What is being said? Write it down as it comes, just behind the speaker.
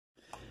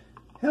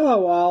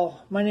Hello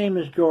all, my name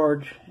is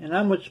George, and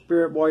I'm with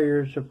Spirit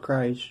Warriors of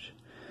Christ.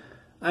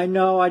 I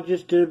know I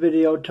just did a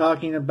video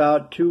talking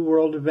about two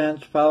world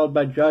events followed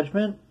by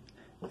judgment,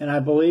 and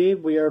I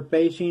believe we are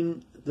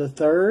facing the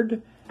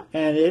third,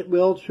 and it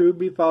will too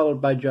be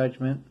followed by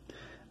judgment,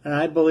 and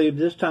I believe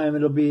this time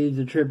it'll be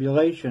the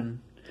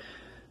tribulation.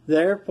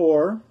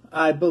 Therefore,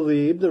 I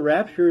believe the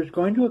rapture is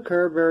going to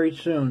occur very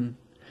soon.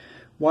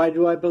 Why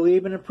do I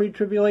believe in a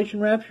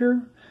pre-tribulation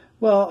rapture?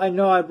 Well, I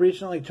know I've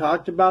recently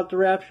talked about the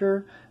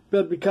rapture,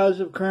 but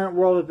because of current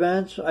world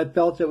events, I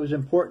felt it was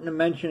important to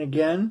mention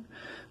again.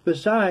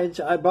 Besides,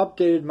 I've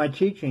updated my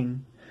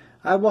teaching.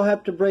 I will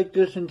have to break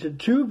this into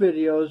two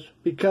videos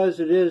because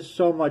it is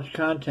so much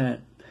content.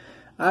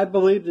 I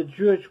believe the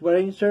Jewish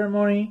wedding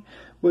ceremony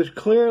was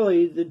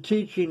clearly the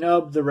teaching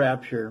of the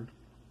rapture.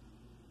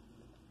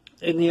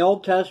 In the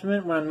Old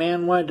Testament, when a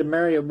man wanted to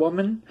marry a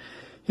woman,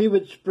 he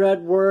would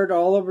spread word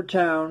all over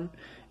town,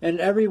 and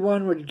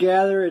everyone would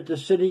gather at the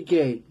city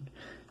gate.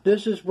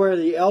 This is where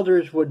the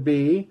elders would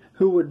be,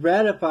 who would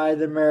ratify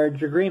the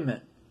marriage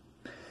agreement.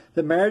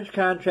 The marriage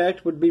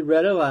contract would be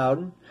read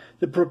aloud.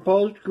 The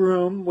proposed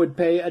groom would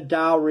pay a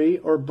dowry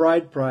or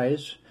bride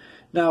price.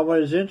 Now, what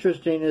is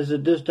interesting is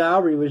that this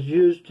dowry was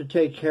used to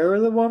take care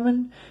of the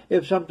woman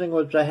if something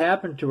was to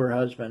happen to her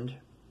husband.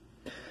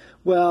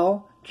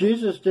 Well,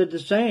 Jesus did the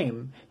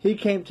same. He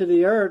came to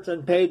the earth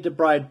and paid the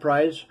bride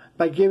price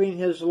by giving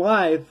his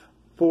life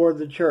for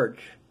the church.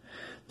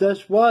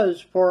 This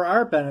was for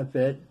our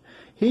benefit.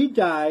 He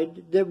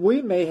died that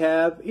we may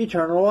have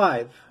eternal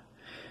life.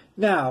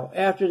 Now,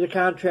 after the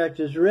contract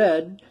is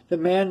read, the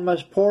man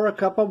must pour a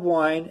cup of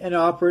wine and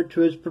offer it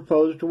to his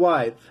proposed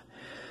wife.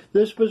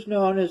 This was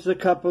known as the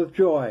cup of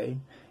joy.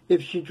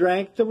 If she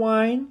drank the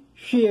wine,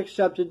 she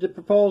accepted the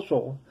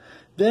proposal.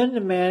 Then the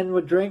man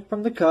would drink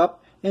from the cup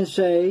and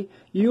say,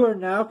 "You are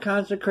now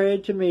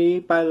consecrated to me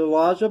by the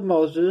laws of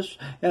Moses,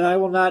 and I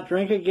will not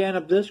drink again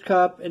of this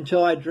cup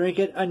until I drink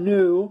it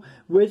anew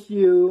with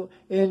you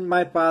in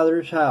my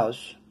Father's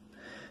house."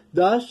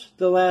 Thus,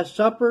 the Last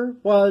Supper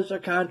was a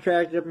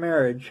contract of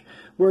marriage,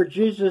 where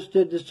Jesus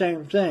did the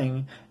same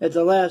thing. At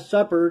the Last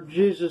Supper,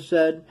 Jesus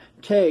said,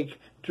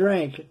 "Take,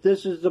 drink,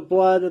 this is the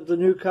blood of the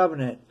new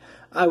covenant.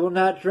 I will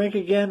not drink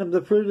again of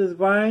the fruit of the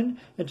vine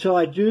until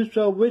I do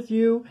so with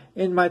you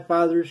in my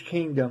Father's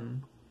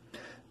kingdom."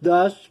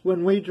 Thus,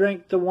 when we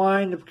drink the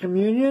wine of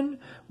communion,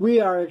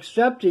 we are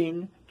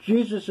accepting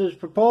Jesus'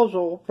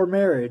 proposal for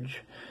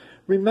marriage.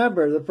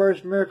 Remember, the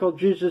first miracle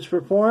Jesus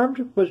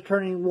performed was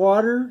turning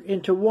water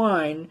into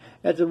wine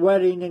at the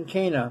wedding in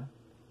Cana.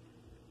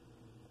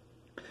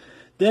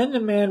 Then the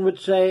man would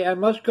say, "I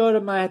must go to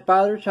my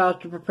Father's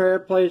house to prepare a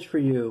place for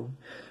you,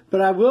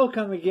 but I will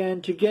come again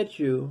to get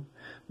you."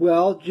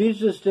 Well,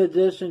 Jesus did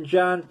this in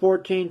John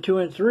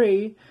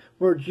 14:2-3,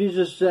 where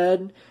Jesus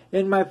said,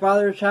 "In my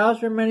Father's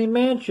house are many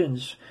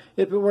mansions.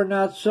 If it were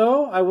not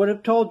so, I would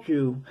have told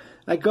you.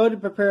 I go to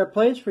prepare a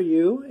place for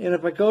you, and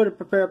if I go to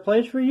prepare a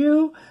place for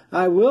you,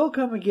 I will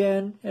come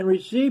again and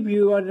receive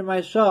you unto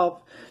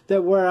myself,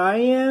 that where I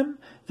am,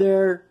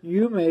 there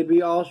you may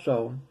be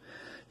also."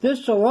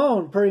 This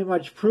alone pretty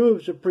much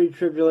proves a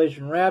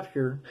pre-tribulation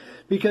rapture,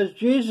 because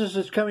Jesus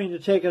is coming to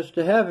take us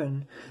to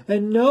heaven,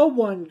 and no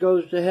one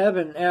goes to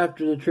heaven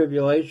after the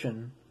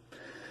tribulation.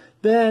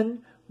 Then,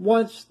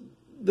 once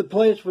the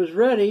place was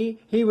ready,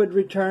 he would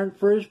return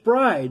for his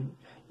bride.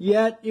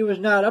 Yet it was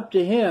not up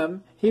to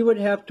him. He would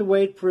have to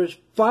wait for his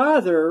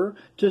Father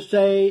to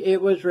say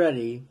it was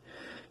ready.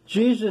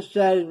 Jesus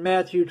said in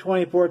Matthew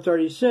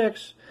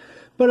 24:36,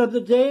 "But of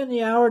the day and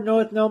the hour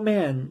knoweth no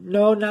man,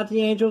 no, not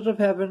the angels of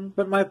heaven,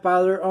 but my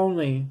Father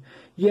only."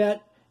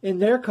 Yet, in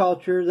their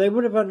culture, they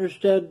would have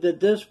understood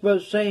that this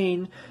was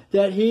saying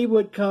that he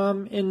would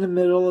come in the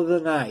middle of the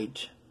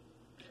night.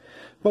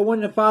 But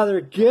when the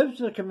Father gives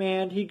the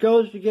command, he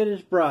goes to get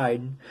his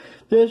bride.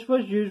 This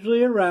was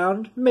usually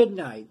around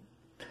midnight.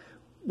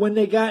 When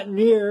they got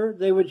near,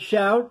 they would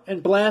shout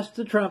and blast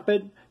the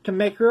trumpet to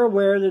make her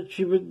aware that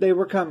they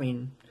were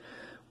coming.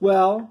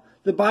 Well,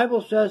 the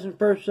Bible says in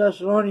 1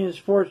 Thessalonians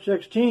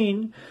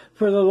 4:16,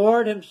 "For the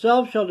Lord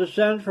himself shall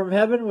descend from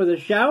heaven with a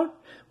shout,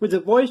 with the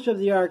voice of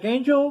the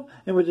archangel,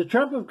 and with the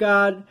trump of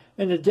God,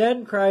 and the dead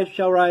in Christ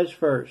shall rise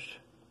first."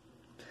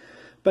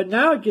 But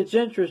now it gets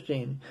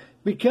interesting,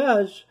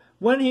 because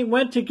when he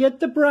went to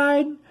get the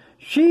bride,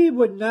 she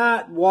would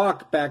not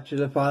walk back to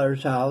the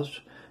Father's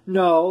house.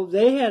 No,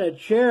 they had a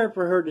chair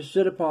for her to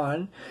sit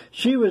upon.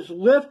 She was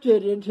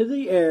lifted into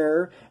the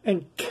air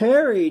and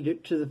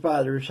carried to the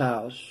Father's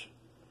house.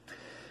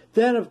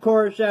 Then, of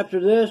course, after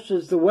this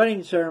is the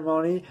wedding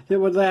ceremony that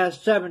would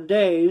last 7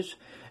 days,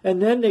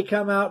 and then they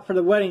come out for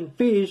the wedding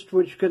feast,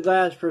 which could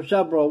last for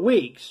several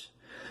weeks.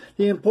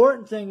 The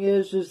important thing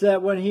is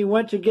that when he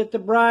went to get the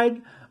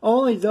bride,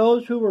 only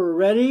those who were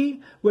ready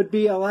would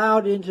be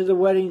allowed into the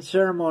wedding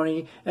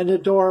ceremony, and the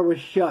door was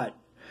shut.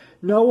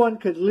 No one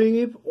could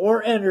leave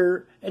or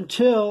enter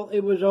until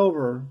it was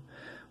over.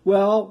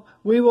 Well,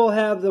 we will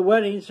have the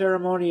wedding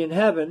ceremony in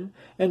heaven,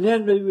 and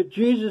then be with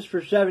Jesus for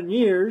 7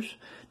 years.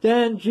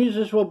 Then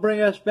Jesus will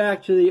bring us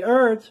back to the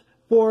earth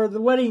for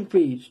the wedding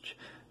feast.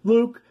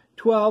 Luke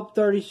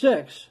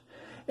 12:36.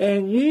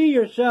 And ye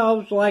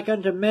yourselves like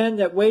unto men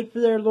that wait for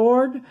their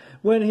Lord,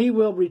 when he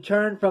will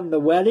return from the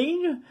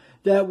wedding,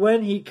 that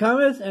when he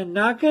cometh and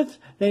knocketh,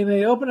 they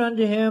may open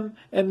unto him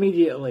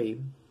immediately.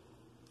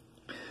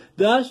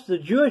 Thus, the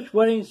Jewish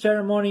wedding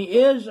ceremony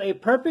is a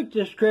perfect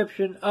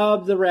description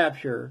of the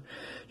rapture,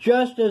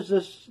 just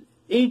as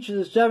each of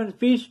the 7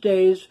 feast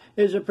days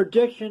is a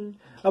prediction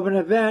of an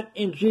event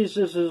in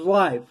Jesus'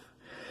 life.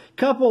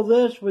 Couple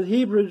this with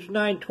Hebrews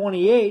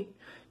 9:28,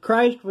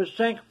 Christ was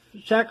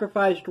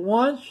sacrificed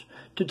once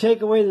to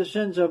take away the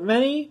sins of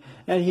many,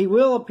 and he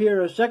will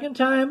appear a second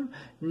time,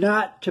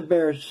 not to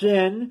bear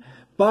sin,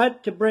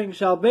 but to bring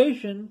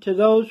salvation to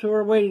those who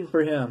are waiting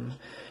for him.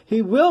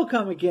 He will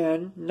come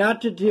again,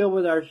 not to deal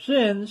with our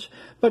sins,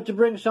 but to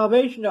bring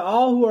salvation to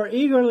all who are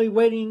eagerly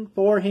waiting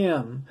for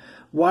him.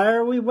 Why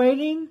are we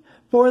waiting?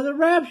 For the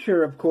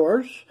rapture, of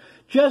course,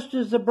 just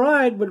as the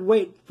bride would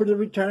wait for the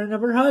return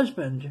of her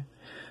husband.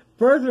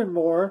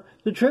 Furthermore,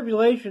 the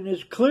tribulation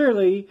is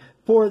clearly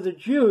for the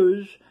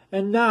Jews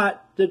and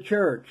not the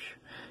church.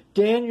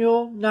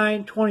 Daniel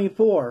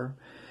 9:24.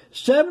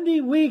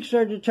 70 weeks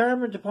are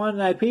determined upon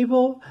thy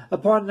people,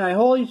 upon thy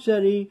holy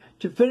city,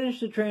 to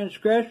finish the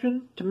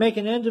transgression, to make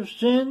an end of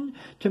sin,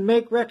 to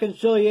make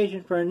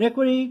reconciliation for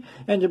iniquity,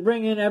 and to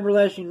bring in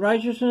everlasting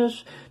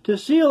righteousness, to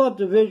seal up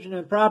division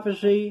and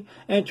prophecy,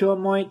 and to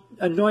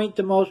anoint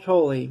the most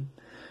holy.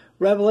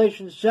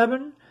 Revelation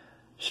 7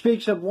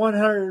 speaks of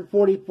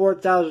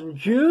 144,000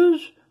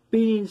 Jews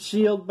being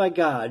sealed by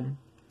God.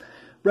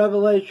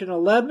 Revelation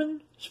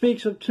 11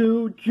 speaks of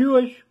 2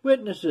 Jewish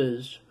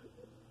witnesses.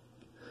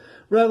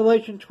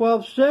 Revelation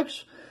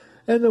 12:6,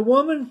 and the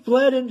woman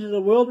fled into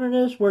the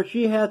wilderness, where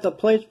she hath a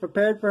place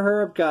prepared for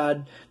her of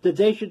God, that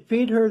they should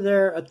feed her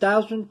there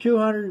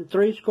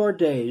 1,260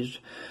 days.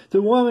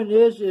 The woman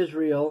is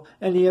Israel,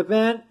 and the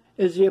event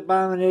is the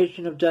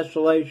abomination of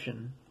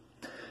desolation.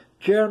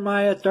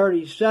 Jeremiah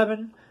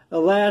 37,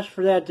 alas,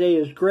 for that day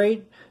is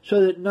great,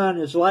 so that none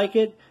is like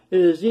it.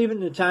 It is even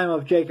the time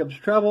of Jacob's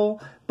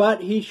trouble,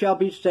 but he shall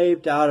be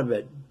saved out of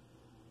it.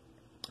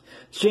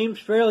 Seems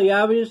fairly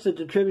obvious that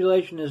the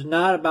tribulation is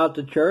not about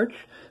the church,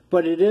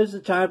 but it is the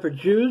time for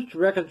Jews to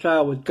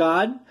reconcile with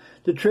God.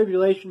 The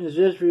tribulation is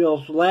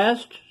Israel's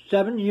last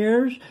 7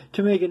 years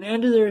to make an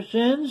end of their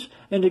sins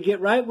and to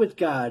get right with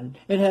God.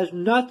 It has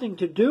nothing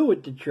to do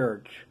with the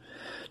church.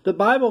 The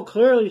Bible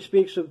clearly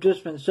speaks of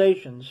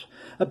dispensations,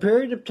 a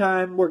period of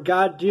time where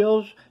God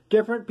deals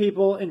different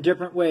people in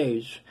different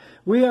ways.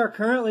 We are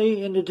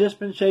currently in the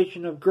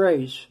dispensation of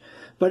grace.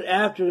 But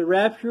after the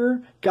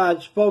rapture,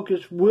 God's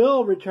focus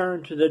will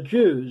return to the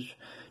Jews.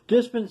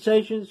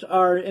 Dispensations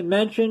are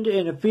mentioned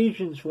in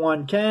Ephesians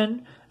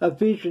 1:10,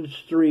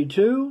 Ephesians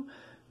 3:2,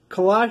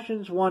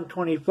 Colossians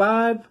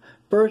 1:25,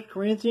 1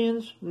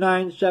 Corinthians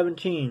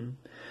 9:17.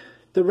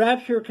 The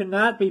rapture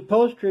cannot be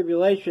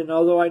post-tribulation,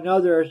 although I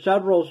know there are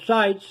several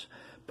sites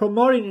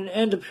promoting an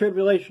end of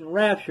tribulation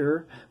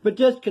rapture, but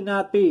this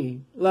cannot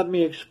be. Let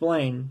me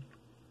explain.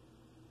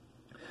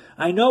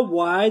 I know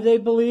why they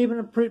believe in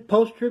a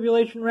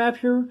post-tribulation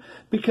rapture,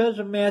 because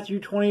of Matthew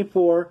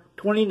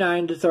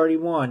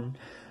 24:29-31.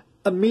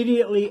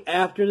 Immediately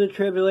after the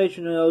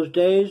tribulation of those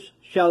days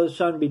shall the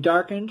sun be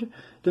darkened,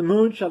 the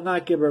moon shall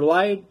not give her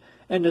light,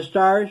 and the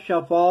stars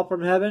shall fall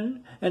from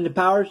heaven, and the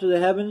powers of the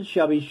heavens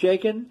shall be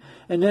shaken,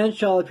 and then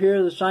shall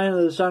appear the sign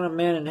of the Son of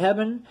Man in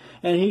heaven,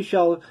 and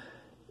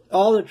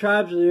all the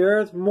tribes of the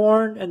earth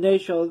mourn, and they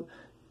shall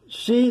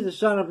see the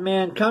Son of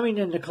Man coming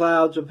in the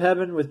clouds of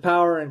heaven with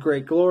power and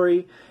great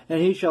glory, and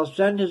he shall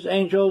send his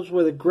angels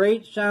with a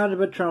great sound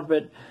of a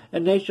trumpet,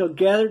 and they shall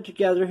gather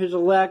together his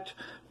elect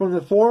from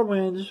the 4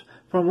 winds,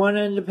 from one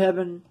end of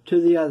heaven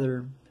to the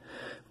other.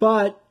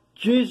 But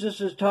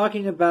Jesus is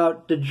talking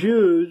about the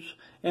Jews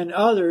and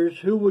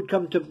others who would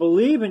come to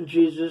believe in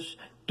Jesus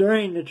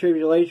during the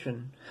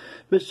tribulation.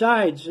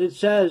 Besides, it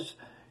says,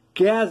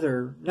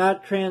 gather,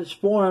 not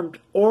transformed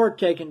or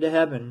taken to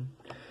heaven.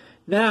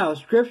 Now,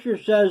 Scripture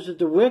says that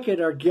the wicked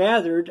are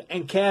gathered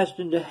and cast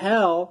into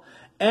hell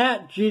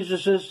at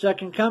Jesus'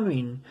 second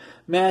coming.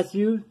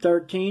 Matthew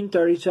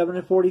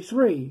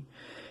 13:37-43.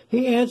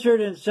 He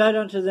answered and said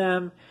unto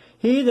them,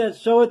 He that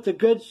soweth the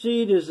good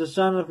seed is the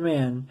Son of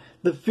Man.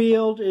 The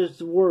field is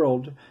the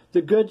world.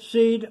 The good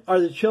seed are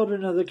the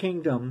children of the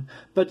kingdom,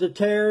 but the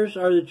tares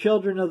are the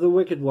children of the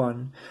wicked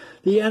one.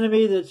 The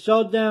enemy that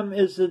sowed them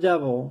is the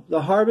devil.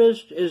 The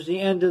harvest is the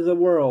end of the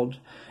world,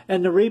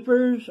 and the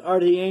reapers are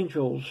the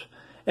angels.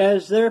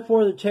 As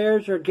therefore the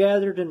tares are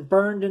gathered and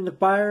burned in the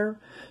fire,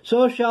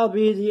 so shall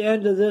be the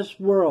end of this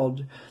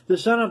world. The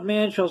Son of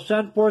Man shall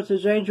send forth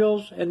his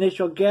angels, and they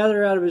shall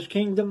gather out of his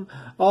kingdom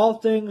all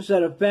things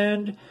that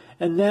offend,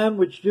 and them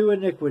which do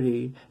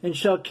iniquity, and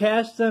shall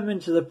cast them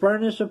into the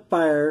furnace of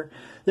fire.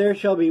 There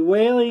shall be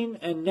wailing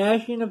and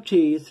gnashing of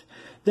teeth.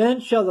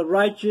 Then shall the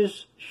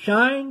righteous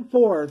shine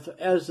forth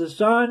as the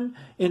sun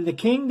in the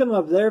kingdom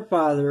of their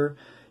Father.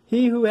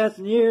 He who hath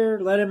an ear,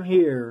 let him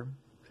hear.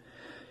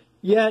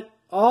 Yet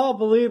all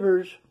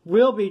believers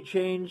will be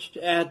changed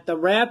at the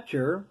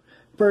rapture.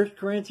 1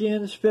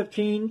 Corinthians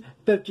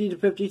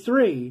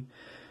 15:50-53.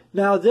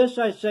 Now this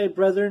I say,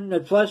 brethren,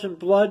 that flesh and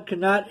blood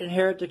cannot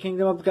inherit the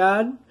kingdom of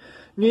God,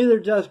 neither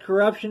does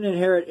corruption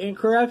inherit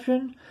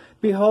incorruption.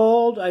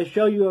 Behold, I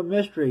show you a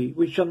mystery.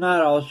 We shall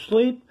not all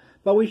sleep,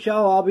 but we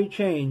shall all be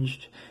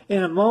changed.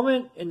 In a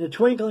moment, in the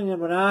twinkling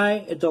of an eye,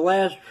 at the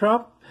last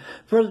trump.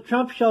 For the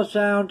trump shall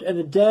sound, and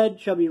the dead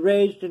shall be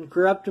raised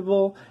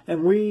incorruptible,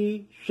 and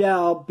we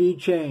shall be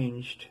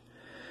changed.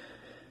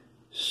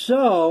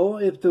 So,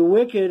 if the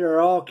wicked are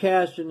all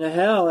cast into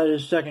hell at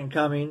his second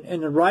coming,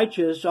 and the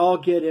righteous all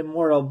get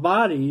immortal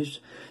bodies,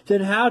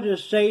 then how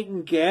does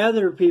Satan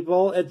gather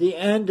people at the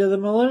end of the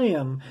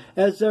millennium,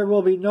 as there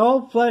will be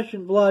no flesh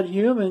and blood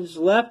humans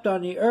left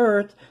on the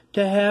earth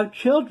to have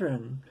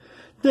children?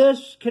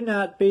 This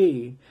cannot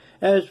be.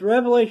 As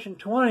Revelation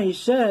 20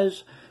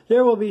 says,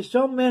 there will be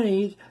so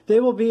many, they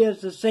will be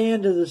as the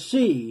sand of the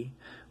sea.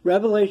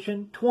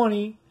 Revelation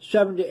 20,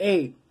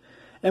 7-8.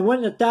 And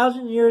when the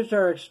 1,000 years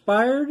are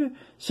expired,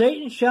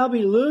 Satan shall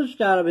be loosed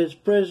out of his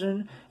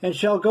prison, and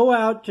shall go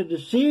out to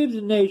deceive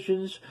the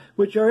nations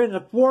which are in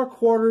the four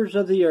quarters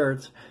of the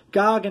earth,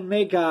 Gog and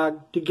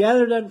Magog, to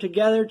gather them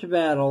together to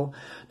battle,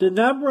 the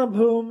number of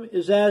whom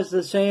is as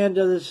the sand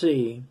of the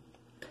sea.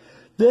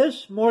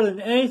 This, more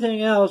than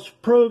anything else,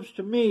 proves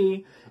to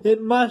me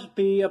it must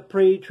be a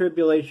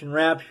pre-tribulation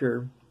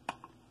rapture.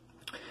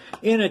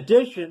 In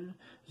addition,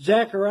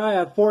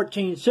 Zechariah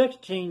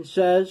 14:16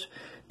 says,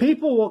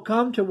 people will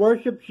come to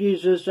worship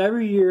Jesus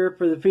every year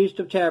for the Feast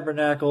of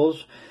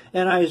Tabernacles,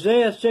 and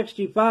Isaiah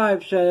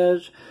 65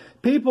 says,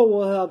 people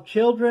will have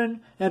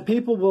children and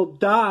people will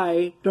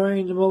die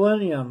during the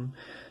millennium.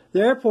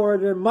 Therefore,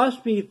 there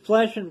must be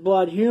flesh and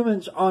blood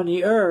humans on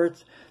the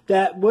earth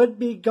that would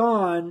be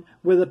gone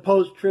with a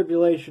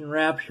post-tribulation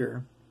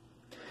rapture.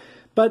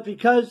 But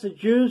because the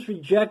Jews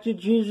rejected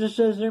Jesus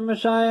as their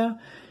Messiah,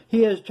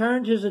 he has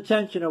turned his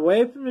attention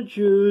away from the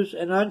Jews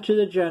and unto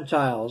the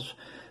Gentiles,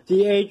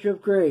 the age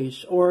of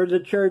grace, or the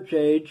church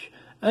age,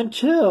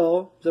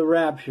 until the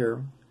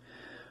rapture.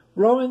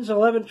 Romans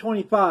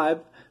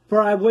 11:25,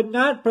 for I would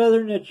not,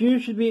 brethren, that you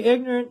should be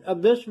ignorant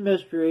of this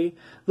mystery,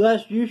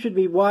 lest you should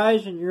be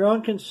wise in your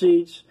own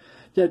conceits,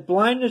 that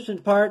blindness in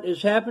part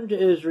has happened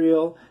to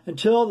Israel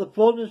until the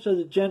fullness of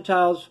the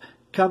Gentiles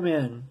come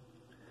in.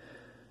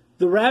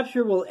 The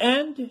rapture will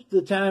end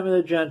the time of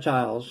the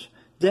Gentiles.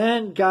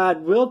 Then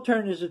God will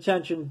turn his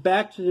attention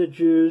back to the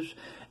Jews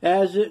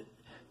as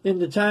in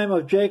the time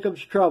of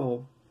Jacob's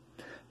trouble.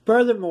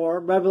 Furthermore,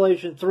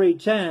 Revelation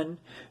 3:10,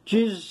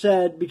 Jesus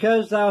said,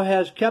 because thou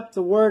hast kept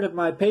the word of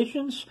my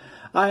patience,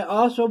 I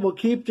also will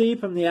keep thee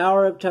from the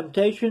hour of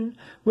temptation,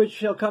 which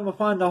shall come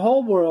upon the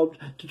whole world,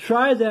 to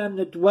try them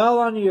that dwell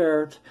on the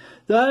earth.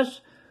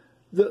 Thus,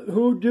 those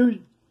who do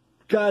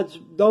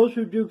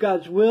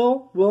God's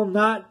will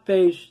not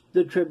face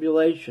the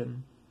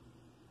tribulation.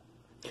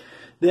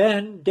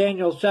 Then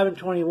Daniel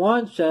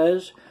 7:21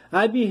 says,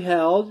 I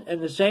beheld,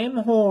 and the same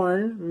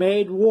horn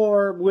made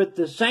war with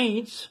the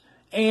saints,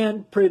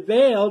 and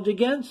prevailed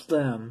against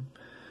them.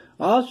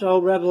 Also,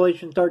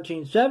 Revelation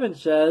 13:7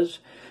 says,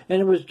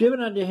 and it was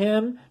given unto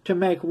him to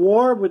make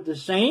war with the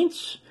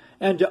saints,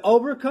 and to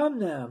overcome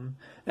them,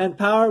 and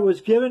power was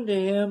given to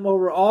him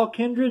over all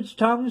kindreds,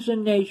 tongues,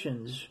 and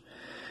nations.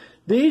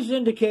 These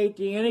indicate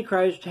the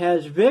Antichrist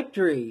has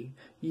victory.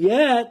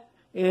 Yet,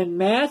 in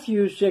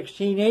Matthew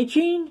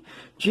 16:18,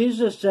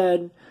 Jesus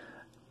said,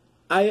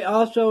 I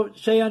also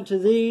say unto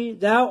thee,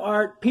 thou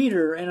art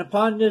Peter, and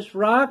upon this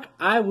rock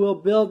I will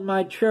build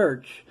my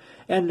church,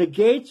 and the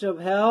gates of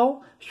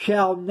hell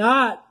shall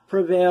not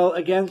prevail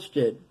against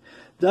it.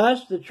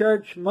 Thus the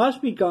church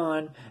must be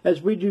gone,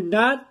 as we do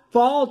not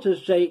fall to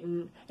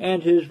Satan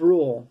and his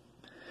rule.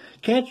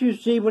 Can't you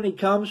see when he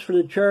comes for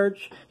the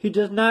church, he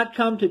does not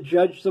come to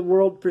judge the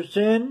world for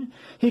sin,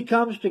 he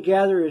comes to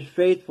gather his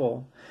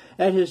faithful.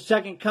 At his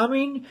second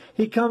coming,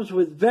 he comes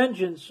with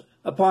vengeance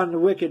upon the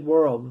wicked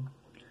world.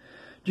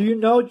 Do you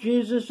know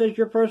Jesus as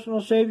your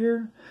personal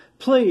Savior?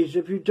 Please,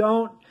 if you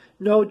don't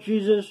know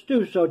Jesus,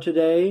 do so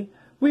today.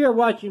 We are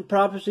watching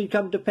prophecy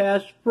come to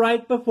pass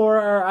right before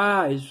our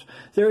eyes.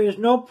 There is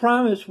no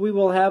promise we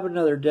will have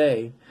another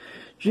day.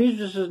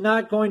 Jesus is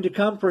going to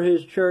come for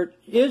his church,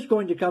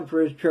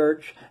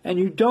 and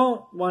you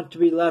don't want to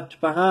be left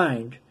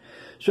behind.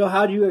 So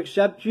how do you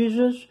accept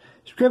Jesus?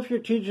 Scripture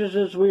teaches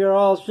us we are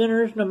all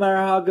sinners no matter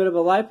how good of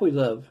a life we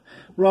live.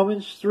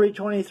 Romans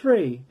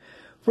 3:23.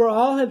 For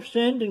all have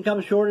sinned and come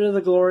short of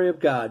the glory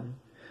of God,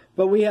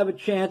 but we have a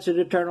chance at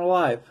eternal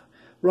life.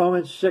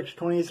 Romans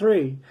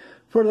 6:23.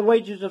 For the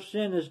wages of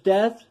sin is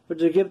death, but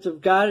the gift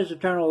of God is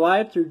eternal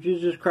life through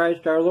Jesus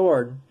Christ our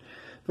Lord.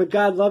 But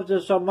God loved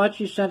us so much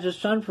he sent his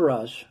Son for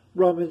us.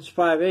 Romans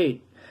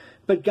 5:8.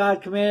 But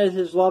God commanded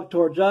his love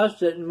towards us,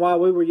 that while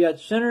we were yet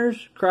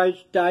sinners,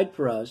 Christ died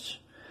for us.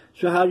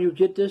 So how do you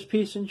get this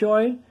peace and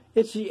joy?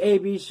 It's the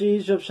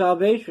ABCs of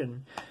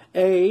salvation.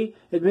 A,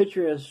 admit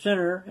you're a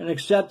sinner and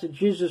accept that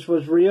Jesus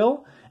was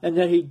real and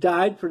that he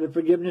died for the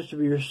forgiveness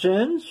of your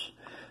sins.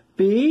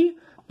 B,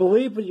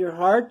 believe with your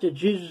heart that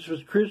Jesus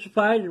was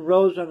crucified and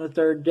rose on the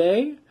third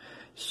day.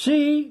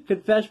 C,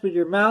 confess with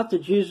your mouth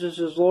that Jesus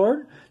is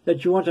Lord,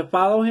 that you want to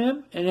follow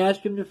him, and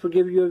ask him to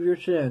forgive you of your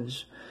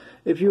sins.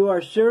 If you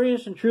are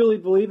serious and truly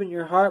believe in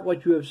your heart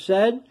what you have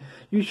said,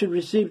 you should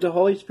receive the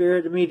Holy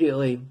Spirit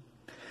immediately.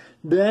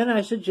 Then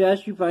I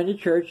suggest you find a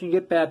church and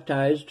get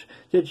baptized,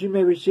 that you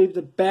may receive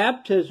the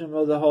baptism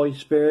of the Holy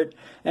Spirit,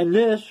 and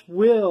this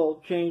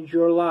will change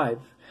your life.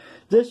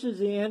 This is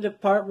the end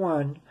of part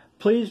 1.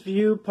 Please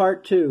view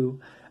part 2.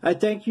 I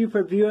thank you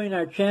for viewing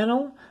our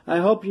channel. I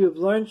hope you have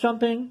learned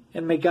something,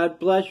 and may God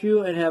bless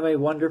you and have a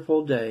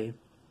wonderful day.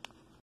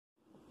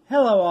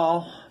 Hello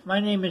all,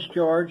 my name is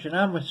George, and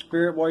I'm with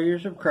Spirit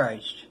Warriors of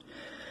Christ.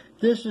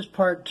 This is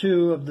part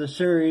 2 of the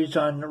series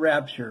on the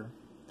rapture.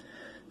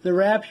 The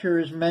rapture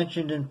is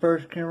mentioned in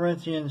 1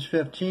 Corinthians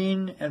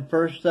 15 and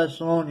 1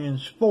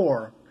 Thessalonians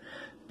 4,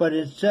 but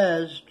it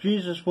says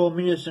Jesus will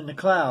meet us in the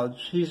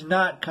clouds. He's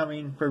not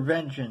coming for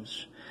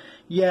vengeance.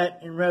 Yet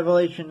in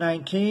Revelation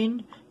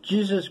 19,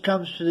 Jesus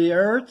comes to the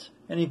earth,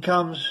 and he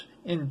comes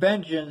in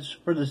vengeance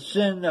for the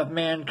sin of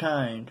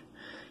mankind.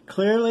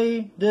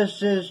 Clearly,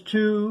 this is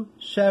 2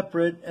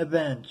 separate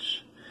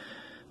events.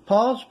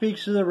 Paul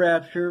speaks of the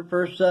rapture,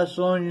 1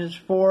 Thessalonians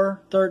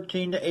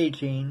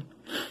 4:13-18.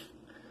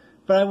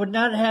 But I would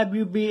not have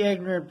you be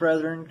ignorant,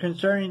 brethren,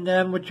 concerning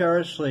them which are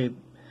asleep,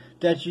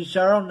 that ye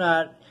sorrow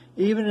not,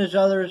 even as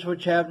others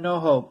which have no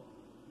hope.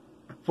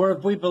 For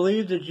if we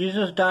believe that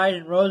Jesus died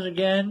and rose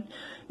again,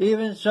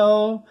 even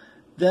so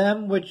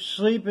them which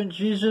sleep in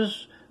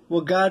Jesus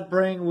will God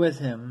bring with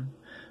him.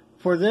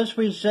 For this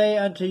we say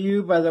unto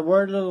you by the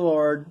word of the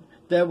Lord,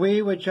 that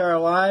we which are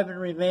alive and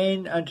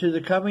remain unto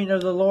the coming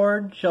of the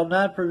Lord shall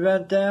not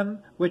prevent them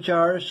which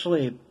are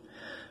asleep.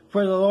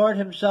 For the Lord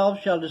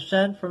himself shall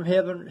descend from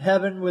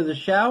heaven with a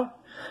shout,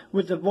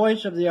 with the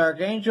voice of the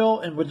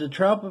archangel, and with the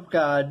trump of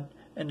God,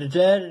 and the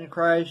dead in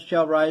Christ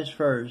shall rise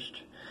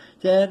first.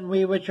 Then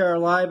we which are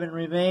alive and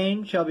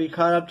remain shall be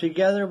caught up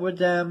together with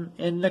them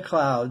in the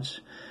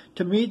clouds,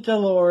 to meet the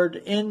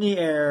Lord in the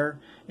air,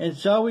 and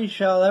so we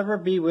shall ever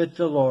be with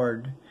the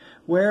Lord.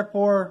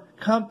 Wherefore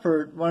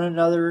comfort one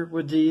another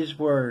with these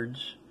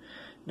words.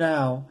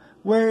 Now,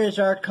 where is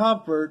our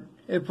comfort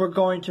if we're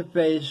going to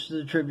face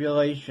the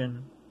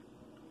tribulation?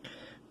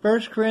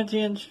 1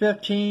 Corinthians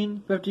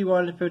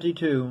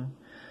 15:51-52.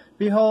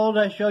 Behold,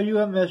 I show you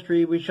a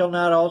mystery. We shall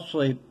not all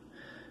sleep,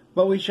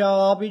 but we shall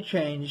all be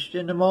changed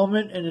in a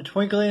moment, in the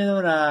twinkling of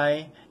an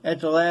eye, at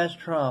the last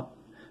trump.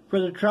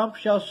 For the trump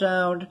shall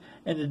sound,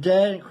 and the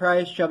dead in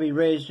Christ shall be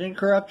raised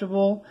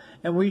incorruptible,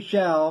 and we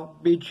shall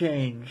be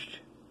changed.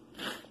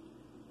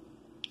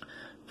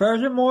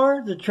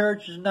 Furthermore, the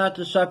church is not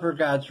to suffer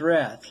God's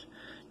wrath.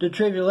 The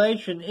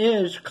tribulation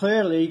is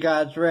clearly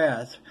God's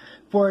wrath,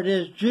 for it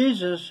is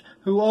Jesus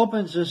who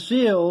opens the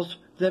seals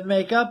that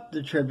make up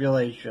the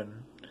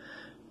tribulation.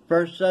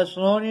 1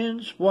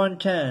 Thessalonians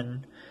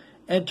 1:10,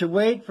 and to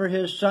wait for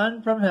his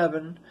Son from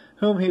heaven,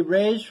 whom he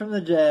raised from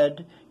the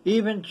dead,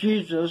 even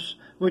Jesus,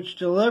 which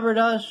delivered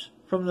us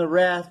from the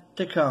wrath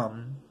to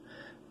come.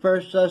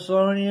 1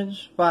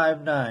 Thessalonians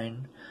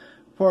 5:9,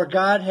 for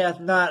God hath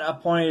not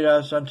appointed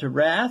us unto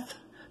wrath,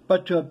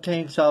 but to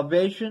obtain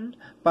salvation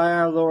by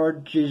our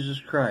Lord Jesus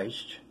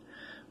Christ.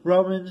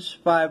 Romans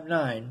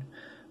 5:9,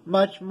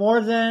 much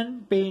more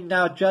then, being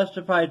now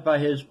justified by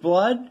his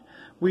blood,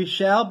 we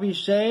shall be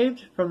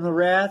saved from the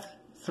wrath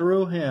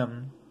through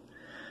him.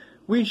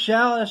 We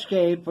shall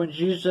escape when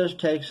Jesus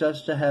takes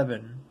us to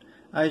heaven.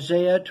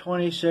 Isaiah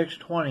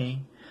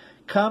 26:20,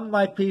 come,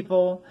 my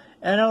people,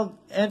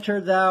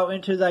 enter thou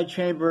into thy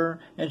chamber,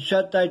 and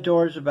shut thy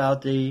doors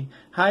about thee.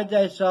 Hide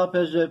thyself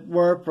as it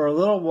were for a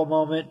little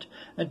moment,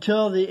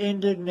 until the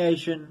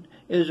indignation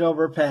is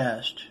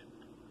overpast.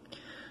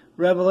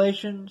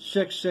 Revelation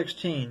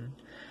 6:16,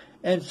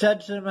 and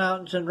said to the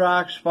mountains and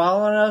rocks,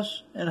 fall on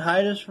us, and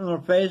hide us from the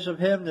face of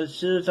him that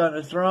sitteth on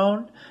the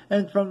throne,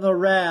 and from the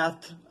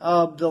wrath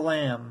of the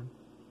Lamb.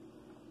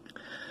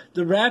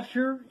 The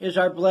rapture is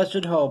our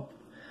blessed hope.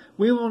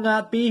 We will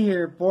not be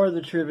here for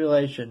the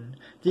tribulation.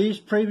 These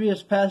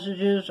previous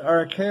passages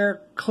are a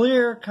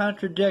clear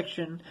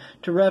contradiction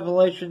to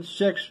Revelation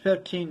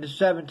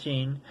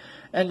 6:15-17,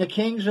 and the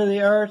kings of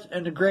the earth,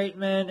 and the great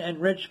men,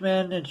 and rich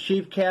men, and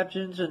chief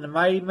captains, and the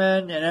mighty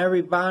men, and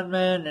every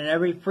bondman, and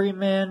every free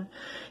man,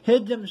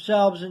 hid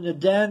themselves in the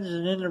dens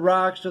and in the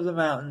rocks of the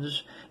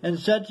mountains, and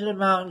said to the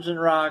mountains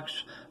and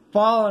rocks,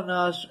 fall on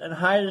us, and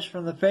hide us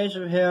from the face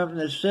of him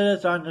that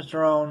sitteth on the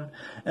throne,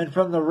 and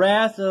from the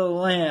wrath of the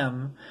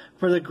Lamb.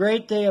 For the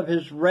great day of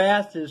his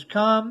wrath is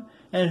come,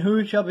 and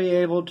who shall be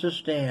able to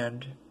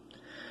stand?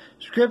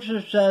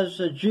 Scripture says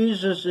that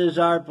Jesus is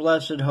our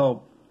blessed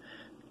hope.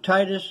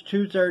 Titus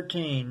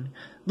 2:13,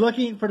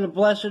 looking for the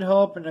blessed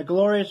hope and the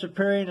glorious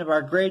appearing of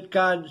our great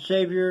God and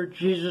Savior,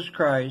 Jesus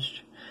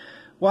Christ.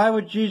 Why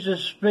would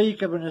Jesus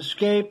speak of an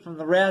escape from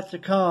the wrath to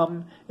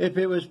come if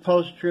it was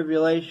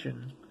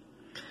post-tribulation?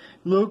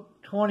 Luke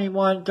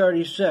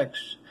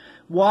 21:36,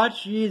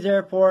 watch ye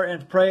therefore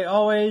and pray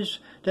always,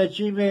 that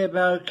ye may be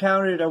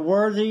accounted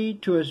worthy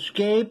to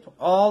escape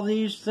all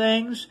these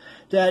things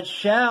that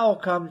shall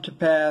come to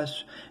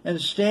pass, and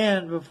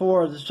stand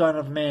before the Son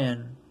of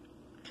Man.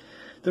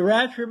 The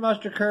rapture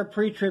must occur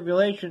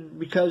pre-tribulation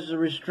because the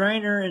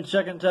restrainer in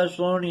 2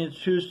 Thessalonians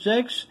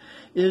 2:6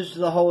 is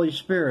the Holy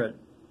Spirit.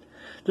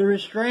 The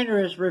restrainer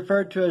is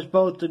referred to as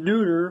both the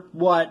neuter,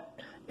 what,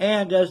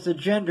 and as the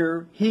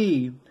gender,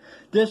 he.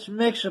 This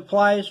mix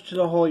applies to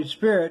the Holy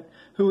Spirit,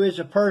 who is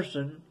a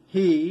person,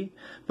 he,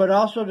 but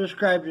also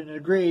described in the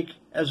Greek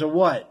as a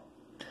what.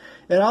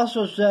 It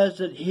also says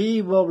that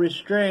he will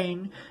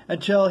restrain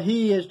until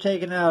he is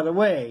taken out of the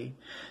way.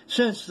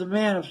 Since the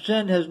man of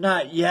sin has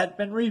not yet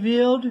been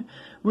revealed,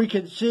 we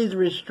can see the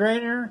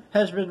restrainer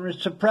has been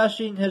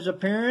suppressing his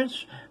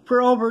appearance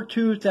for over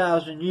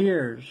 2,000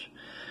 years.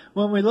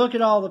 When we look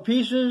at all the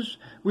pieces,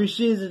 we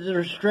see that the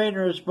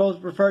restrainer is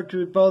both referred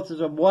to both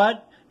as a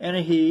what and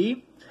a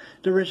he.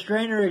 The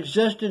restrainer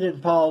existed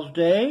in Paul's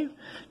day.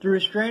 The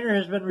restrainer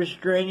has been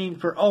restraining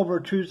for over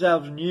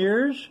 2,000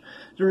 years.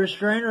 The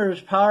restrainer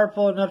is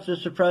powerful enough to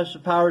suppress the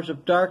powers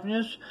of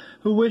darkness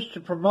who wish to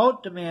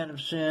promote the man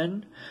of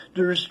sin.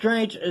 The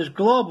restraint is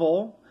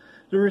global.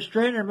 The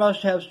restrainer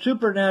must have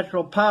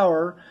supernatural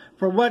power,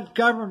 for what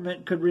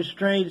government could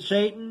restrain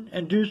Satan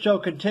and do so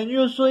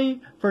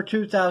continuously for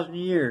 2,000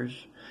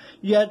 years?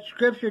 Yet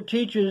Scripture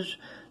teaches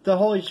the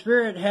Holy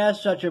Spirit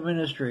has such a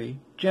ministry.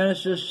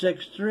 Genesis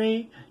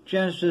 6:3,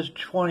 Genesis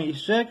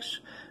 26,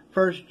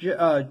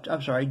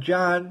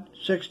 John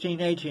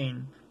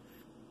 16:18.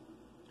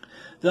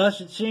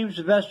 Thus, it seems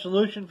the best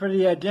solution for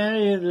the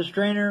identity of the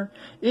restrainer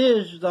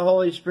is the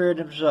Holy Spirit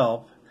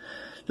himself.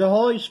 The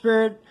Holy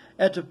Spirit,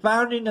 at the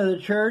founding of the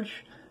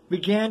church,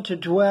 began to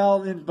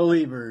dwell in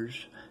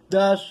believers.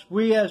 Thus,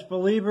 we as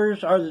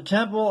believers are the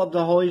temple of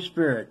the Holy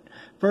Spirit.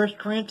 1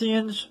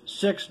 Corinthians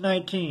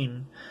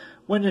 6:19.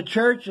 When the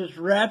church is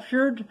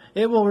raptured,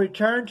 it will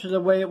return to the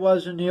way it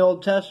was in the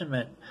Old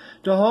Testament.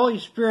 The Holy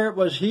Spirit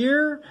was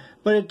here,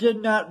 but it did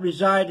not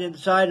reside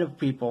inside of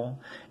people.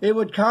 It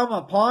would come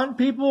upon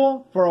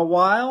people for a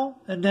while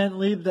and then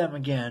leave them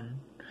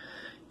again.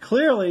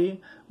 Clearly,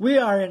 we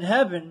are in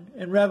heaven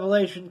in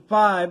Revelation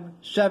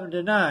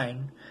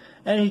 5:7-9.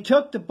 And he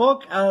took the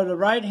book out of the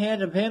right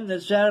hand of him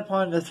that sat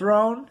upon the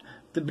throne,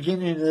 the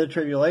beginning of the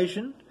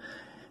tribulation.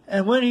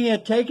 And when he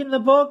had taken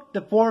the book,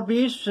 the 4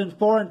 beasts and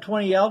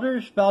 24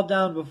 elders fell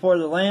down before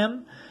the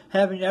Lamb,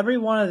 having every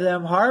one of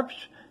them harps,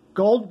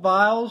 gold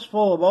vials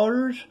full of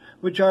odors,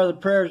 which are the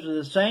prayers of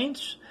the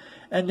saints.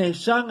 And they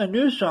sung a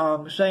new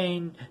song,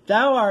 saying,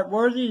 Thou art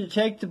worthy to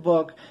take the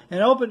book,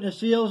 and open the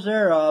seals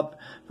thereof,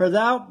 for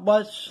thou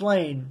wast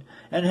slain,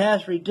 and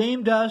hast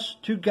redeemed us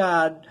to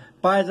God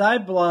by thy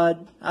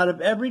blood out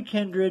of every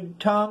kindred,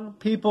 tongue,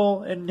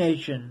 people, and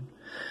nation.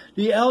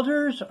 The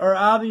elders are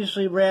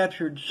obviously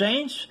raptured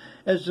saints,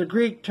 as the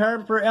Greek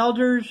term for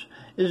elders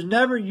is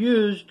never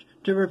used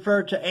to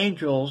refer to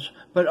angels,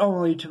 but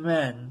only to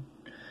men.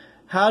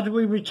 How do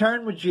we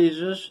return with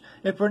Jesus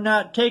if we're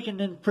not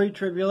taken in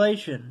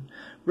pre-tribulation?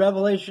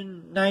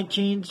 Revelation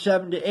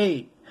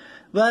 19:7-8.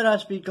 Let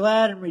us be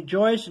glad and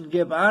rejoice and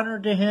give honor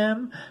to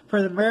him,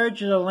 for the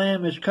marriage of the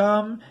Lamb is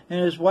come,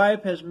 and his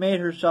wife has made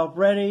herself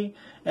ready,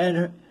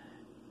 and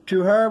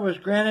to her was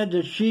granted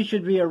that she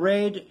should be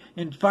arrayed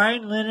in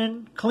fine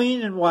linen,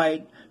 clean and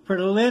white, for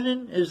the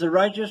linen is the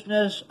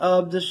righteousness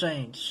of the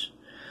saints.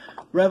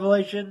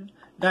 Revelation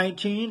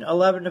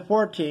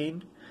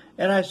 19:11-14.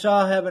 And I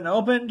saw heaven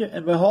opened,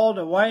 and behold,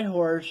 a white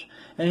horse,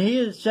 and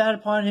he that sat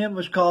upon him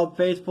was called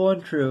Faithful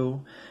and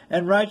True.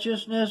 And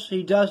righteousness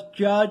he doth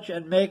judge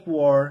and make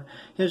war.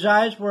 His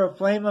eyes were a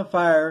flame of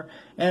fire,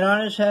 and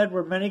on his head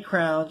were many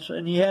crowns,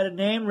 and he had a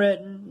name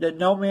written that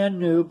no man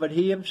knew but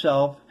he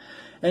himself.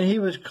 And he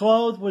was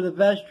clothed with a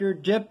vesture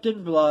dipped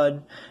in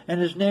blood, and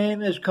his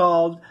name is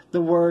called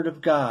the Word of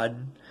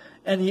God.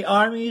 And the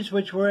armies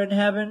which were in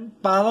heaven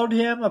followed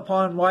him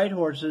upon white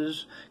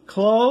horses,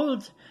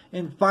 clothed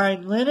in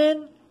fine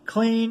linen,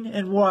 clean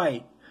and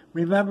white.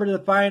 Remember, the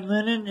fine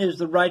linen is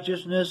the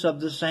righteousness of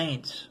the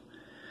saints.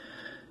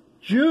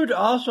 Jude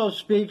also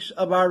speaks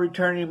of our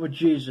returning with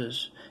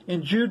Jesus.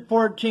 In Jude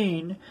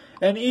 14,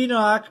 and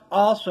Enoch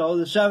also,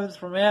 the seventh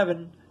from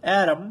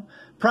Adam,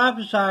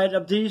 prophesied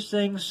of these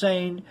things,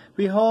 saying,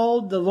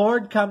 Behold, the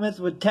Lord cometh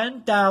with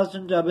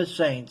 10,000 of his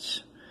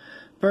saints.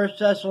 1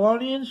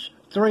 Thessalonians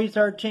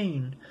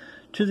 3:13.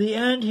 To the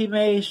end he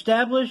may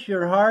establish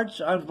your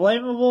hearts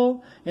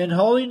unblameable in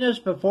holiness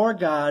before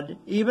God,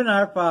 even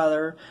our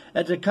Father,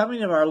 at the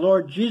coming of our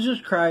Lord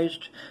Jesus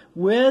Christ,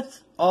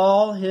 with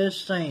all his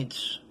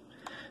saints.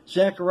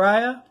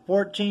 Zechariah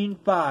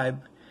 14:5.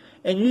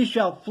 And ye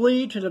shall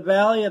flee to the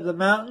valley of the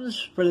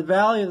mountains, for the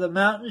valley of the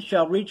mountains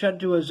shall reach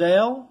unto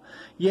Azael.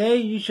 Yea,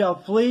 ye shall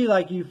flee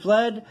like ye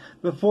fled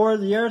before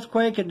the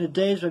earthquake in the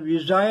days of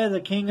Uzziah the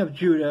king of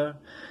Judah.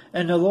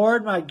 And the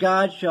Lord my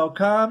God shall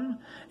come,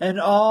 and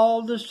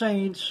all the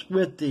saints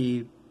with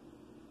thee.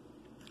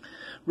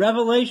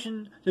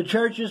 Revelation, the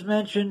church is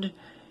mentioned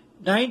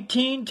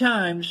 19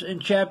 times in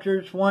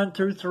chapters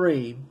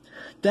 1-3,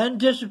 then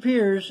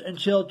disappears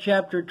until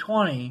chapter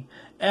 20,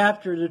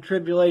 after the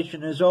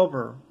tribulation is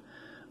over.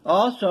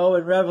 Also,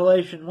 in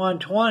Revelation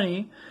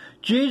 1:20,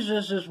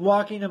 Jesus is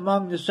walking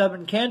among the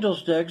 7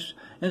 candlesticks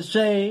and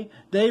say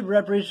they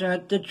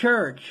represent the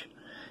church.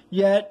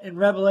 Yet in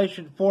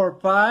Revelation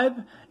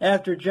 4:5,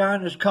 after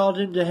John is called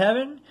into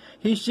heaven,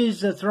 he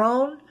sees the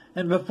throne,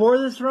 and before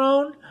the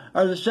throne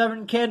are the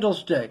 7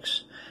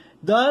 candlesticks.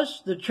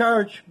 Thus, the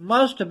church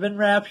must have been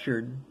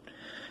raptured.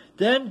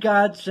 Then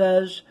God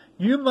says,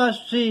 you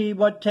must see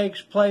what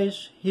takes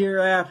place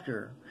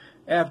hereafter.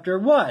 After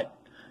what?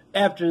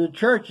 After the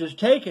church is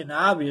taken,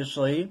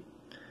 obviously.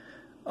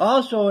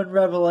 Also in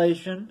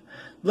Revelation,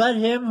 let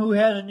him who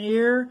has an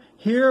ear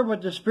hear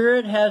what the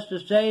Spirit has to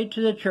say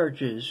to the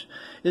churches,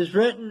 is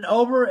written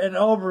over and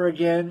over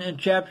again in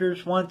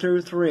chapters 1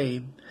 through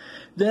 3.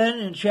 Then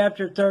in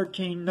chapter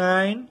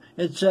 13:9,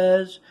 it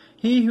says,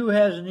 he who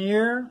has an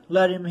ear,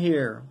 let him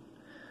hear.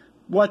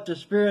 What the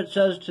Spirit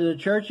says to the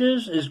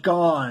churches is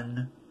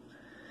gone.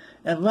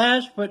 And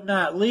last but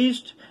not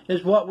least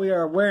is what we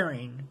are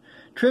wearing.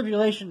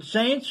 Tribulation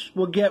saints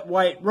will get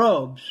white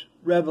robes.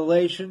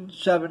 Revelation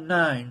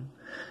 7:9.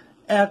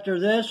 After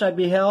this I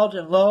beheld,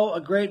 and lo,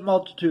 a great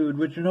multitude,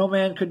 which no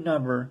man could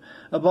number,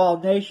 of all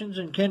nations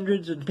and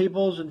kindreds and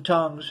peoples and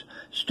tongues,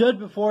 stood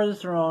before the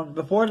throne,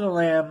 before the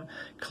Lamb,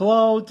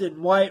 clothed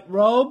in white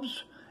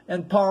robes,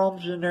 and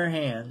palms in their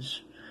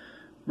hands.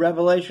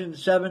 Revelation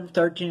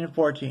 7:13 and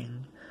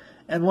 14.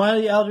 And one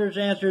of the elders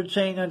answered,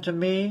 saying unto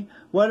me,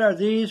 what are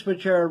these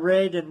which are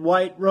arrayed in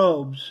white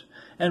robes?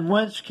 And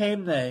whence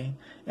came they?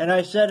 And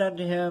I said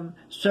unto him,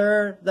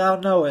 Sir, thou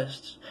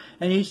knowest.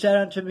 And he said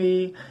unto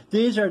me,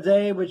 these are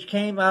they which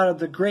came out of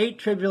the great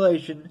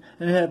tribulation,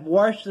 and have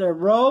washed their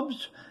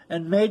robes,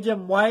 and made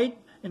them white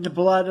in the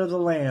blood of the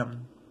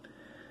Lamb.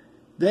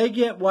 They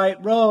get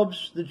white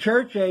robes. The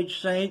church age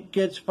saint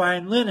gets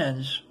fine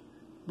linens.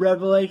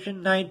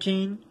 Revelation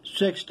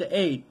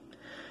 19:6-8.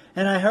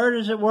 And I heard,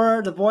 as it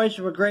were, the voice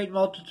of a great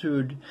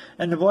multitude,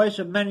 and the voice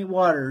of many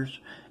waters,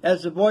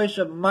 as the voice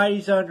of mighty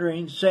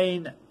thundering,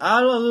 saying,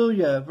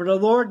 Alleluia, for the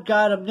Lord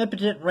God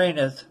omnipotent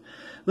reigneth.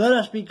 Let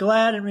us be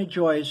glad and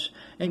rejoice,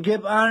 and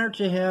give honor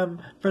to him,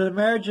 for the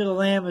marriage of the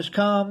Lamb is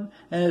come,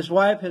 and his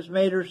wife has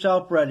made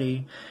herself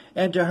ready.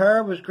 And to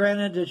her was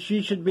granted that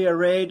she should be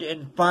arrayed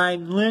in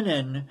fine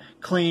linen,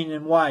 clean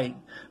and white.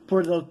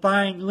 For the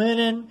fine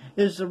linen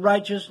is the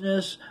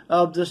righteousness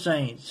of the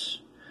saints.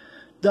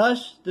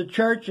 Thus the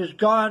church is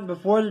gone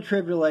before the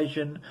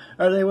tribulation,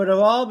 or they would have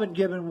all been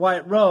given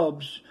white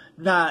robes,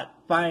 not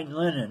fine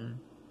linen.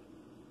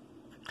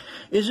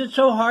 Is it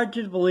so hard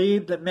to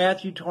believe that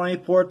Matthew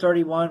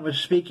 24:31 was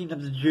speaking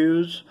of the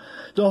Jews?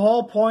 The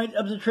whole point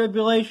of the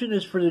tribulation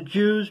is for the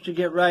Jews to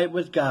get right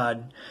with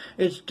God.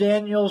 It's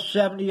Daniel's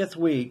 70th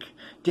week.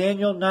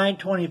 Daniel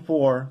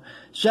 9:24.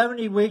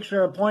 70 weeks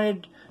are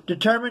appointed,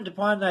 determined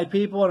upon thy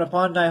people and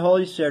upon thy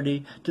holy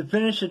city, to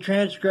finish the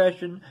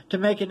transgression, to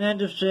make an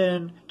end of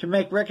sin, to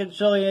make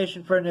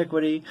reconciliation for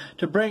iniquity,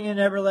 to bring in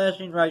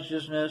everlasting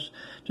righteousness,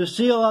 to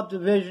seal up the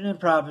vision and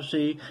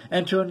prophecy,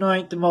 and to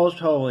anoint the most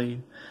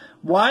holy.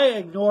 Why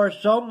ignore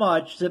so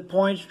much that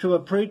points to a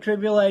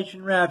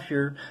pre-tribulation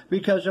rapture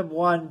because of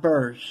one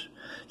verse?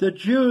 The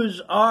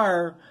Jews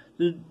are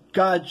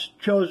God's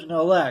chosen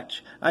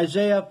elect.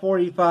 Isaiah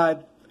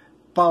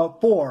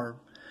 45:4.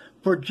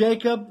 For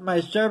Jacob my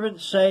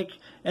servant's sake,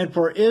 and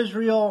for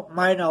Israel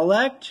mine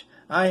elect,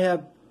 I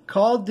have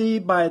called thee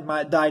by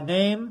thy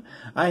name.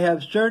 I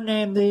have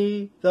surnamed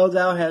thee, though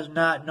thou hast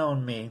not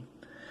known me.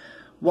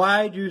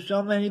 Why do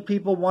so many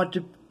people want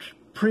to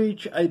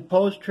preach a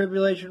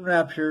post-tribulation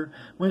rapture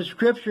when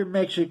Scripture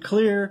makes it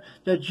clear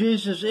that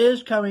Jesus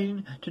is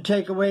coming to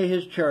take away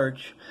his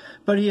church,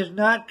 but he is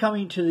not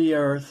coming to the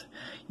earth?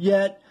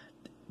 Yet,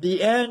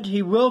 the end,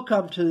 he will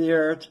come to the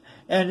earth,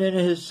 and in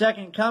his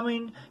second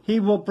coming, he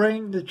will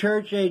bring the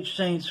church-age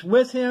saints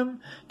with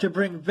him to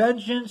bring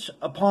vengeance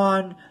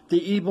upon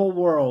the evil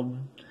world.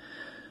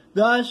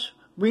 Thus,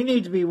 we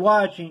need to be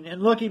watching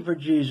and looking for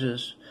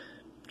Jesus.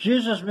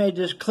 Jesus made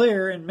this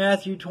clear in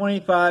Matthew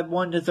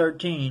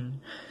 25:1-13.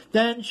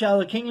 Then shall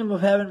the kingdom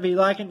of heaven be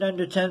likened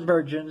unto 10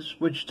 virgins,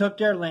 which took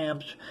their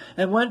lamps,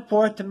 and went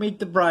forth to meet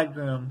the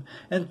bridegroom.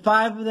 And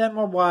 5 of them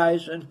were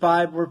wise, and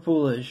 5 were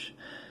foolish.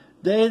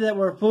 They that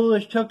were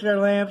foolish took their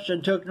lamps,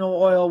 and took no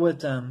oil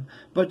with them.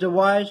 But the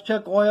wise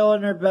took oil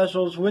in their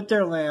vessels with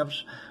their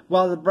lamps.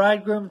 While the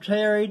bridegroom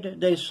tarried,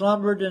 they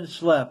slumbered and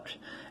slept.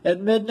 At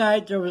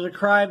midnight there was a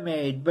cry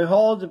made,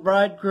 Behold, the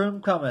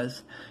bridegroom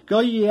cometh. Go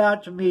ye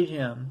out to meet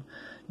him.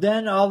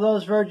 Then all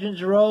those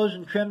virgins arose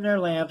and trimmed their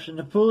lamps, and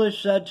the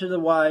foolish said to the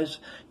wise,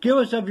 Give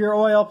us of your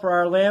oil, for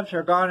our lamps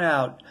are gone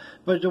out.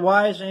 But the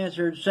wise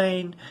answered,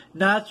 saying,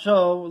 Not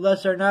so,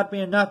 lest there not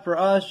be enough for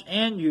us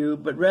and you,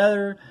 but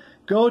rather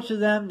go to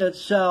them that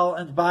sell,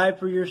 and buy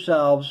for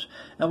yourselves.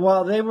 And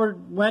while they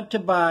went to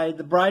buy,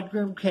 the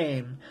bridegroom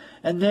came,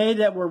 and they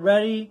that were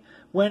ready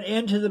went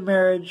into the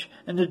marriage,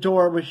 and the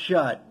door was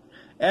shut.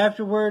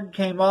 Afterward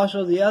came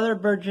also the other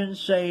virgins,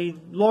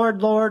 saying,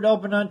 Lord, Lord,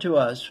 open unto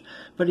us.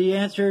 But he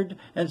answered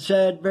and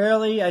said,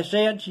 Verily I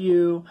say unto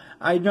you,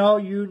 I know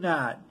you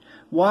not.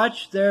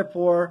 Watch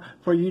therefore,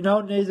 for you know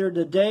neither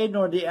the day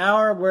nor the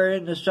hour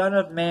wherein the Son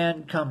of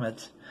Man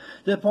cometh.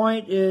 The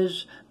point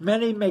is,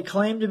 many may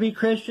claim to be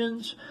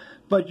Christians,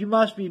 but you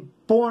must be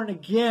born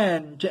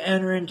again to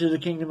enter into the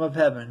kingdom of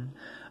heaven.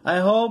 I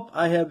hope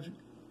I have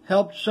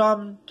helped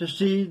some to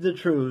see the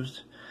truth.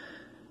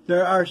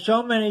 There are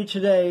so many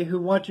today who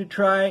want to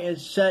try and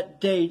set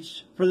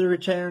dates for the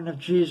return of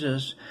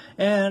Jesus,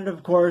 and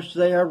of course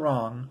they are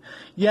wrong.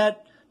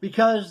 Yet,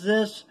 because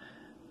this,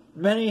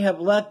 many have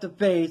left the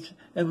faith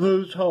and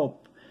lose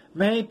hope.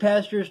 Many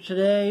pastors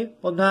today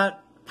will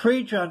not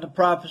preach on the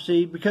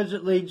prophecy because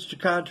it leads to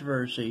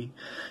controversy.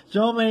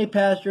 So many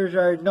pastors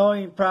are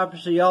ignoring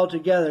prophecy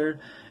altogether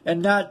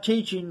and not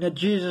teaching that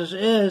Jesus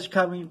is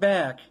coming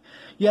back.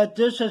 Yet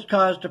this has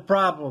caused a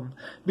problem,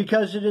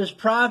 because it is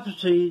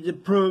prophecy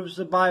that proves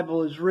the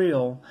Bible is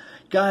real.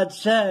 God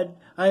said,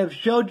 I have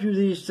showed you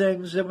these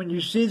things, that when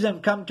you see them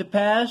come to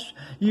pass,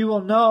 you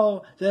will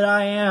know that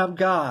I am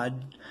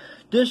God.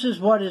 This is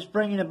what is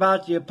bringing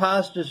about the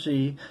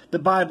apostasy the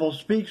Bible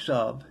speaks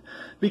of.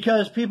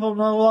 Because people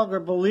no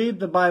longer believe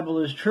the Bible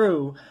is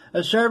true.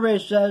 A survey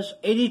says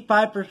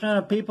 85%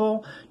 of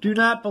people do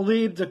not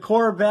believe the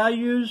core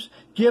values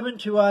given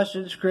to us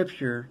in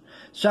Scripture.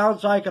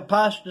 Sounds like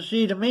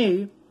apostasy to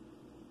me.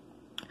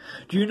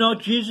 Do you know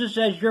Jesus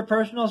as your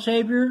personal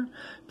Savior?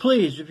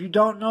 Please, if you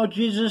don't know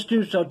Jesus,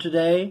 do so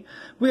today.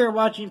 We are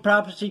watching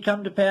prophecy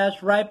come to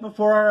pass right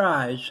before our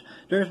eyes.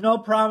 There's no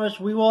promise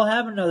we will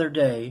have another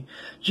day.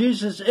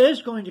 Jesus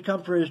is going to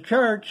come for His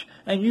church,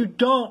 and you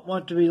don't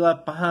want to be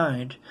left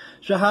behind.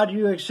 So how do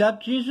you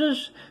accept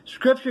Jesus?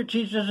 Scripture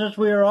teaches us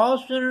we are all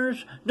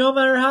sinners, no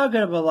matter how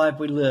good of a life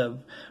we live.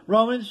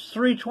 Romans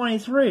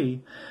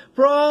 3:23.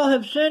 For all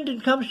have sinned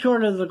and come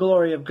short of the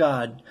glory of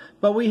God,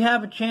 but we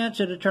have a chance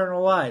at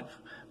eternal life.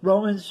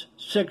 Romans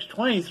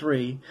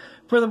 6:23.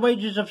 For the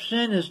wages of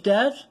sin is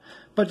death,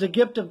 but the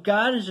gift of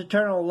God is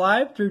eternal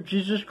life through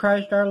Jesus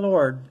Christ our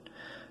Lord.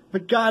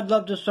 But God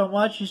loved us so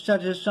much, He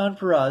sent His Son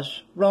for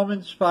us.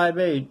 Romans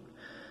 5:8.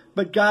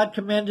 But God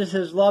commendeth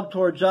His love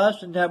towards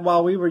us, in that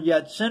while we were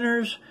yet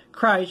sinners,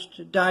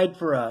 Christ died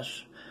for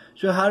us.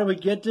 So how do we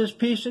get this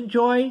peace and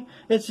joy?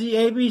 It's the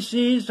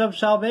ABCs of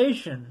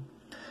salvation.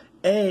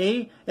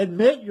 A,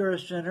 admit you're a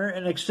sinner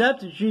and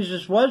accept that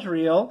Jesus was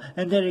real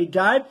and that He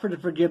died for the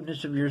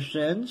forgiveness of your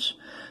sins.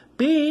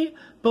 B,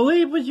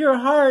 believe with your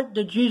heart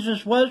that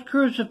Jesus was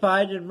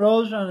crucified and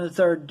rose on the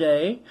third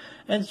day.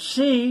 And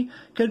C,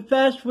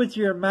 confess with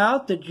your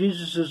mouth that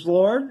Jesus is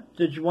Lord,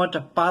 that you want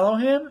to follow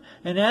Him,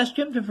 and ask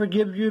Him to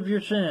forgive you of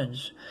your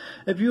sins.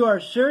 If you are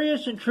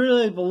serious and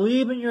truly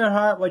believe in your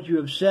heart what you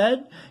have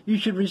said, you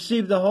should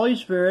receive the Holy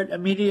Spirit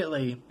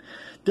immediately.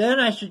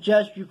 Then I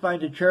suggest you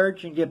find a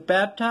church and get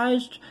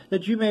baptized,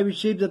 that you may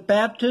receive the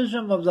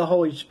baptism of the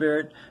Holy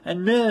Spirit,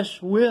 and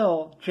this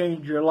will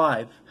change your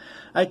life.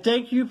 I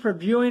thank you for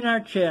viewing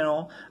our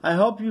channel. I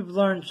hope you've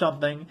learned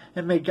something,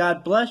 and may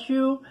God bless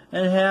you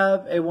and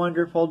have a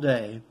wonderful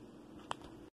day.